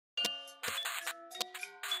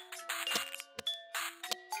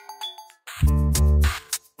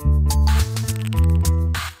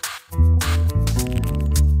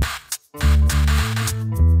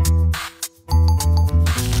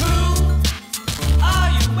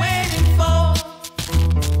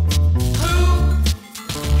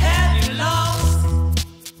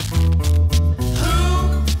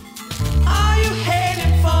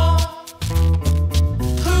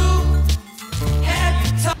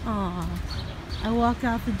I walk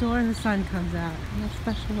out the door and the sun comes out. No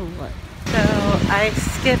special or what? So I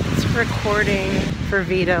skipped recording for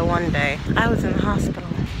VEDA one day. I was in the hospital.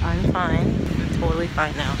 I'm fine. I'm totally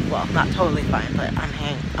fine now. Well, not totally fine, but I'm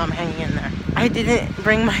hanging in there. I didn't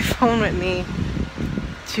bring my phone with me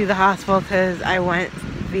to the hospital because I went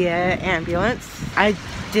via ambulance. I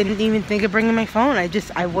didn't even think of bringing my phone.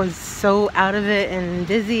 I was so out of it and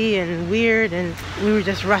dizzy and weird, and we were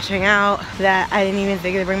just rushing out that I didn't even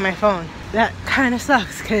think of bringing my phone. That kind of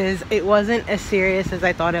sucks because it wasn't as serious as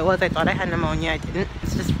I thought it was. I thought I had pneumonia. I didn't.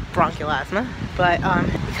 It's just bronchial asthma. But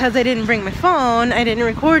because I didn't bring my phone, I didn't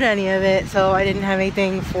record any of it, so I didn't have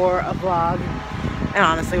anything for a vlog. And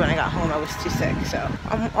honestly, when I got home, I was too sick, so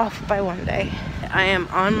I'm off by one day. I am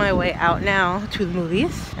on my way out now to the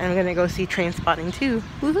movies, and I'm gonna go see Trainspotting 2.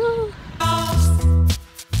 Woohoo! I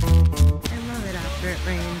love it after it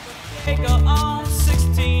rains. They go on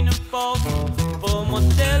 16 and 4 for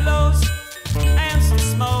Modelos and some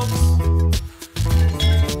smokes.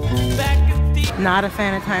 Back at the Not a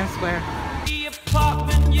fan of Times Square.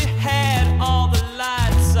 apartment, you had all the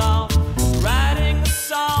lights on, writing a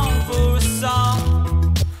song for a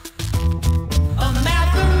song. A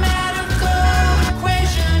mathematical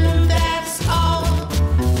equation, that's all.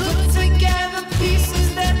 Put together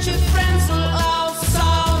pieces that your friends will all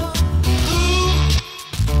solve.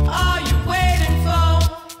 Who are you waiting for?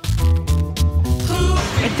 Who?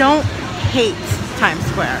 I don't hate Times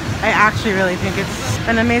Square. I actually really think it's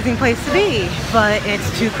an amazing place to be, but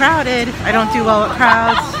it's too crowded. I don't do well with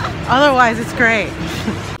crowds. Otherwise, it's great.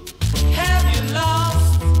 Have you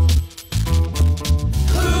lost?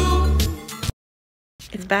 Who?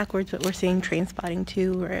 It's backwards, but we're seeing Trainspotting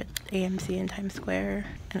 2. We're at AMC in Times Square,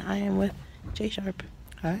 and I am with Jay Sharp.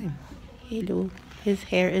 Hi. Hello. His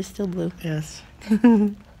hair is still blue. Yes. Are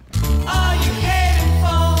you heading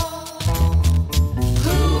for?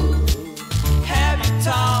 Who have you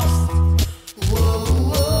tossed?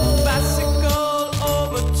 Bicycle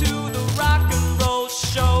over to the rock and roll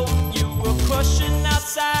show. You were pushing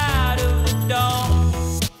outside of the door,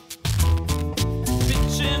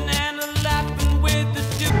 bitching and laughing with the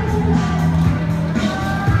dude.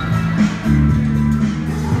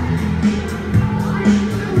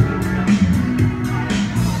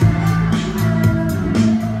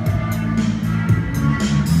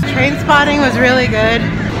 Trainspotting was really good.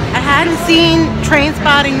 I hadn't seen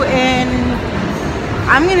Trainspotting in,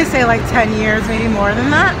 I'm gonna say like 10 years, maybe more than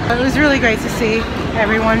that. It was really great to see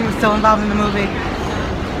everyone who was still involved in the movie.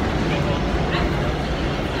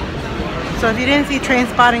 So if you didn't see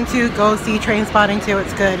Trainspotting 2, go see Trainspotting 2.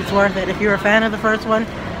 It's good, it's worth it. If you're a fan of the first one,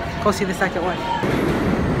 go see the second one.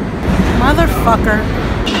 Motherfucker,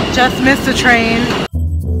 just missed a train.